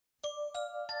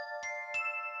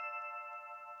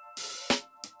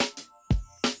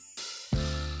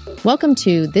Welcome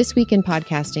to This Week in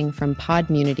Podcasting from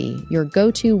Podmunity, your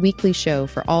go-to weekly show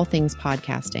for all things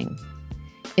podcasting.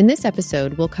 In this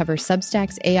episode, we'll cover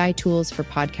Substack's AI tools for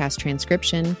podcast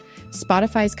transcription,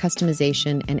 Spotify's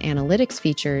customization and analytics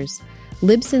features,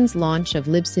 Libsyn's launch of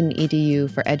Libsyn EDU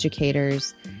for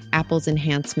educators, Apple's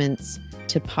enhancements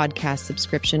to podcast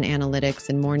subscription analytics,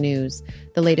 and more news,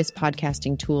 the latest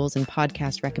podcasting tools and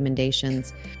podcast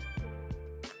recommendations.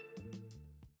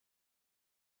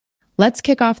 Let's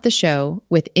kick off the show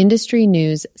with industry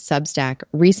news. Substack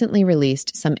recently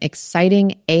released some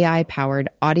exciting AI-powered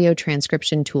audio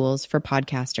transcription tools for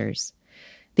podcasters.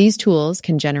 These tools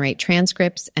can generate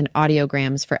transcripts and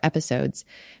audiograms for episodes,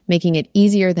 making it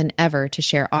easier than ever to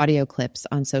share audio clips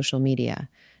on social media.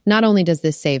 Not only does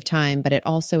this save time, but it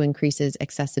also increases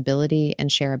accessibility and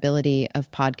shareability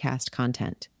of podcast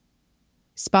content.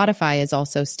 Spotify is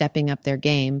also stepping up their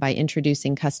game by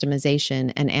introducing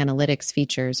customization and analytics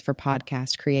features for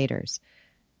podcast creators.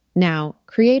 Now,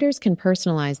 creators can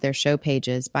personalize their show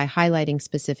pages by highlighting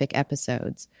specific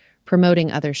episodes,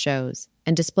 promoting other shows,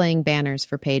 and displaying banners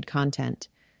for paid content.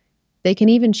 They can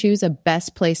even choose a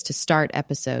best place to start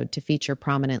episode to feature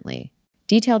prominently.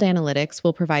 Detailed analytics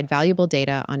will provide valuable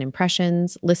data on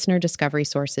impressions, listener discovery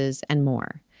sources, and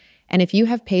more. And if you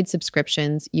have paid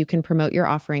subscriptions, you can promote your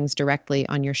offerings directly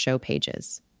on your show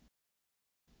pages.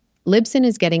 Libsyn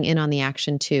is getting in on the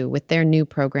action too with their new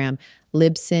program,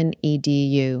 Libsyn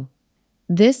EDU.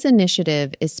 This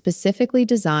initiative is specifically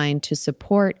designed to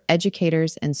support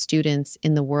educators and students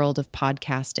in the world of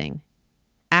podcasting.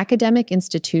 Academic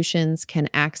institutions can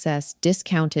access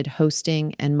discounted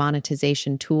hosting and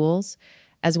monetization tools,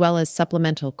 as well as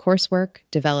supplemental coursework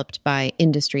developed by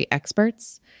industry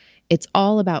experts. It's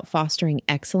all about fostering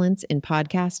excellence in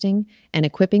podcasting and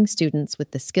equipping students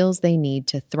with the skills they need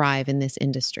to thrive in this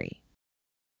industry.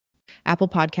 Apple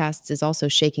Podcasts is also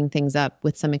shaking things up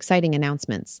with some exciting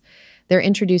announcements. They're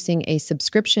introducing a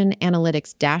subscription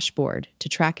analytics dashboard to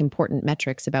track important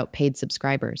metrics about paid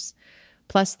subscribers.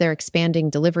 Plus, they're expanding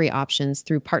delivery options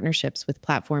through partnerships with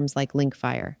platforms like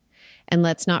Linkfire. And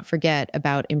let's not forget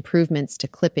about improvements to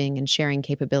clipping and sharing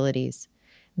capabilities.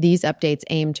 These updates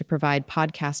aim to provide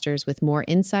podcasters with more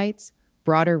insights,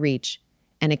 broader reach,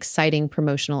 and exciting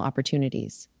promotional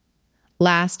opportunities.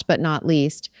 Last but not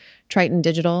least, Triton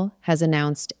Digital has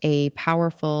announced a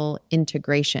powerful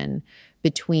integration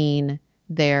between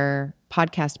their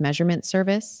podcast measurement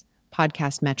service,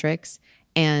 Podcast Metrics,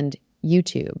 and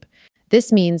YouTube.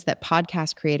 This means that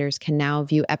podcast creators can now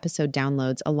view episode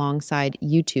downloads alongside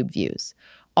YouTube views,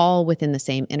 all within the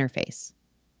same interface.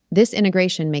 This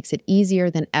integration makes it easier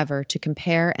than ever to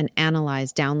compare and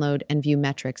analyze download and view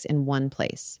metrics in one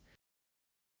place.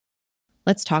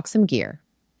 Let's talk some gear.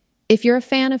 If you're a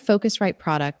fan of Focusrite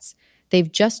products,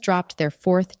 they've just dropped their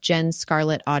 4th Gen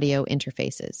Scarlett audio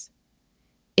interfaces.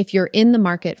 If you're in the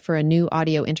market for a new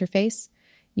audio interface,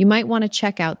 you might want to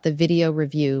check out the video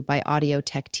review by Audio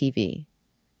Tech TV.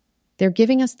 They're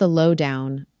giving us the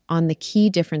lowdown on the key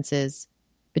differences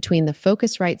between the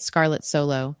Focusrite Scarlett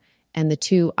Solo and the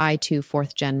two i2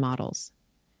 4th Gen models.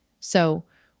 So,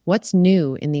 what's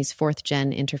new in these 4th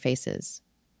Gen interfaces?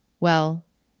 Well,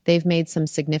 they've made some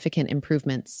significant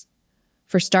improvements.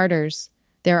 For starters,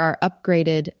 there are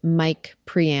upgraded mic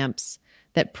preamps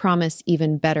that promise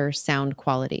even better sound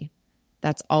quality.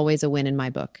 That's always a win in my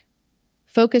book.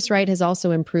 Focusrite has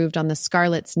also improved on the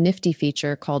Scarlett's nifty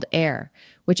feature called Air,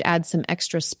 which adds some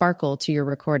extra sparkle to your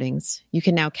recordings. You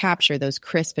can now capture those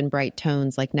crisp and bright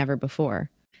tones like never before.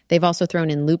 They've also thrown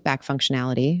in loopback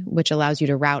functionality, which allows you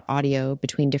to route audio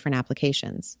between different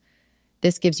applications.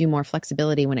 This gives you more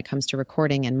flexibility when it comes to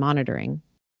recording and monitoring.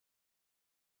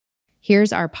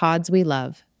 Here's our pods we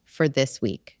love for this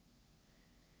week.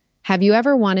 Have you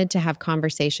ever wanted to have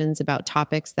conversations about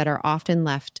topics that are often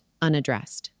left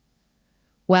unaddressed?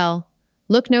 Well,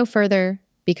 look no further,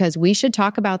 because We Should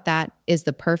Talk About That is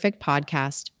the perfect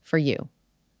podcast for you.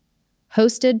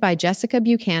 Hosted by Jessica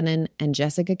Buchanan and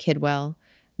Jessica Kidwell,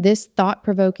 this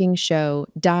thought-provoking show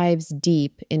dives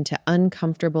deep into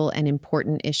uncomfortable and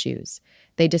important issues.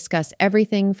 They discuss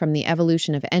everything from the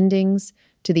evolution of endings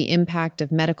to the impact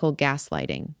of medical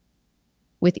gaslighting.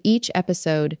 With each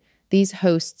episode, these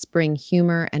hosts bring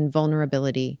humor and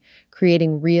vulnerability,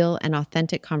 creating real and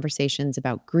authentic conversations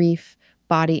about grief,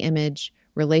 body image,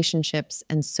 relationships,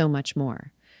 and so much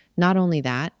more. Not only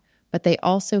that, but they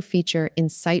also feature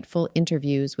insightful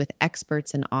interviews with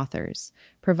experts and authors,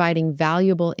 providing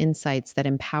valuable insights that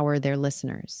empower their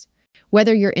listeners.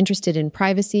 Whether you're interested in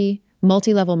privacy,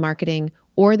 multi-level marketing,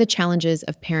 or the challenges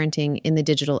of parenting in the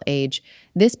digital age,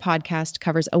 this podcast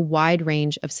covers a wide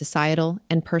range of societal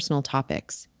and personal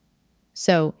topics.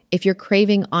 So, if you're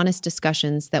craving honest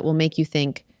discussions that will make you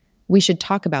think, we should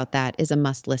talk about that, is a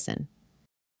must listen.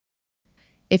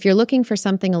 If you're looking for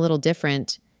something a little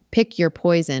different, Pick Your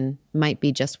Poison might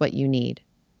be just what you need.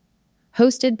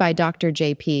 Hosted by Dr.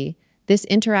 JP, this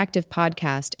interactive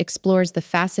podcast explores the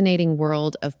fascinating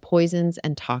world of poisons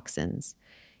and toxins.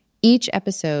 Each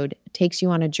episode takes you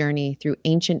on a journey through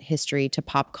ancient history to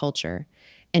pop culture,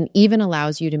 and even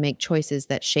allows you to make choices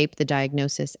that shape the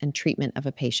diagnosis and treatment of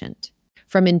a patient.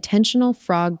 From intentional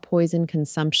frog poison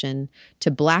consumption to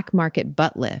black market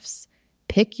butt lifts,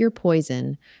 Pick Your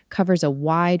Poison covers a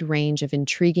wide range of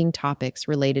intriguing topics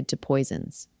related to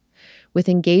poisons. With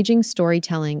engaging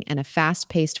storytelling and a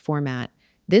fast-paced format,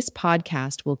 this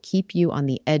podcast will keep you on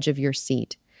the edge of your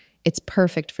seat. It's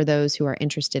perfect for those who are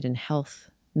interested in health,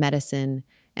 medicine,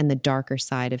 and the darker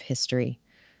side of history.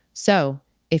 So,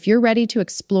 if you're ready to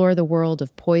explore the world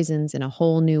of poisons in a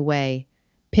whole new way,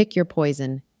 Pick Your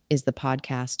Poison is the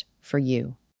podcast for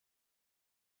you.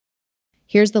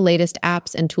 Here's the latest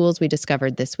apps and tools we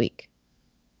discovered this week.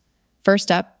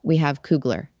 First up, we have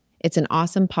Kugler. It's an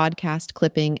awesome podcast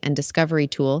clipping and discovery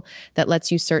tool that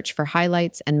lets you search for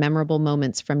highlights and memorable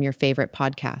moments from your favorite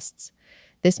podcasts.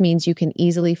 This means you can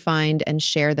easily find and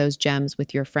share those gems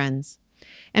with your friends.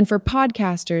 And for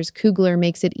podcasters, Kugler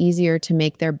makes it easier to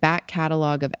make their back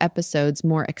catalog of episodes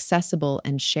more accessible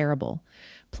and shareable.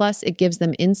 Plus, it gives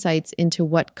them insights into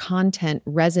what content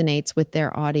resonates with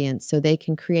their audience so they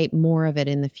can create more of it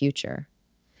in the future.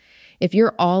 If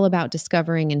you're all about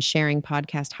discovering and sharing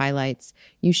podcast highlights,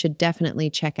 you should definitely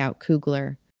check out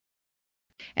Kugler.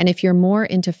 And if you're more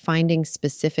into finding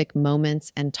specific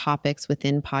moments and topics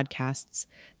within podcasts,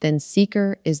 then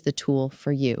Seeker is the tool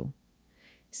for you.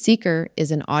 Seeker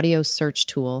is an audio search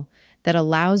tool that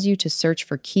allows you to search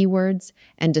for keywords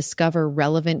and discover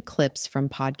relevant clips from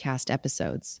podcast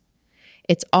episodes.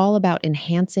 It's all about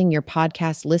enhancing your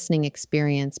podcast listening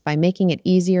experience by making it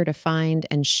easier to find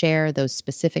and share those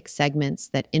specific segments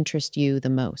that interest you the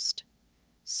most.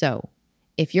 So,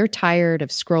 if you're tired of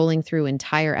scrolling through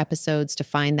entire episodes to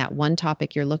find that one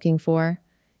topic you're looking for,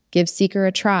 give Seeker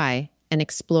a try and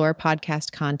explore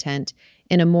podcast content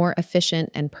in a more efficient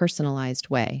and personalized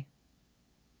way.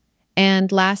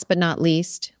 And last but not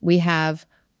least, we have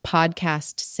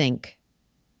Podcast Sync.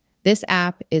 This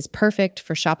app is perfect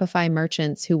for Shopify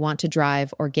merchants who want to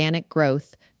drive organic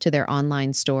growth to their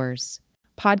online stores.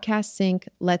 Podcast Sync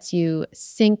lets you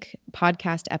sync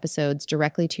podcast episodes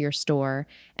directly to your store,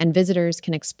 and visitors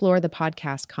can explore the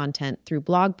podcast content through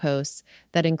blog posts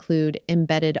that include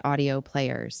embedded audio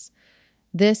players.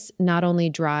 This not only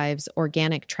drives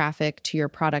organic traffic to your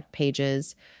product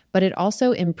pages, but it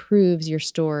also improves your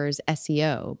store's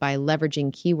SEO by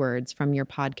leveraging keywords from your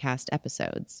podcast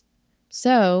episodes.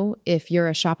 So, if you're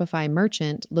a Shopify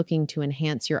merchant looking to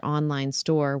enhance your online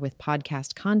store with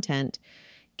podcast content,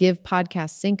 give Podcast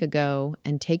Sync a go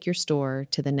and take your store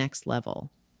to the next level.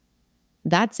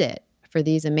 That's it for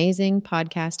these amazing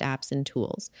podcast apps and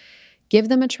tools. Give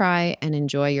them a try and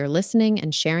enjoy your listening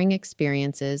and sharing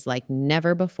experiences like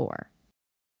never before.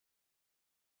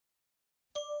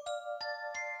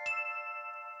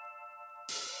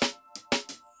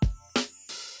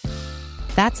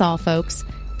 That's all, folks.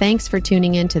 Thanks for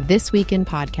tuning in to This Week in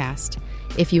Podcast.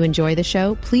 If you enjoy the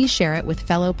show, please share it with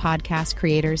fellow podcast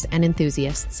creators and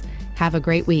enthusiasts. Have a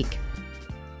great week.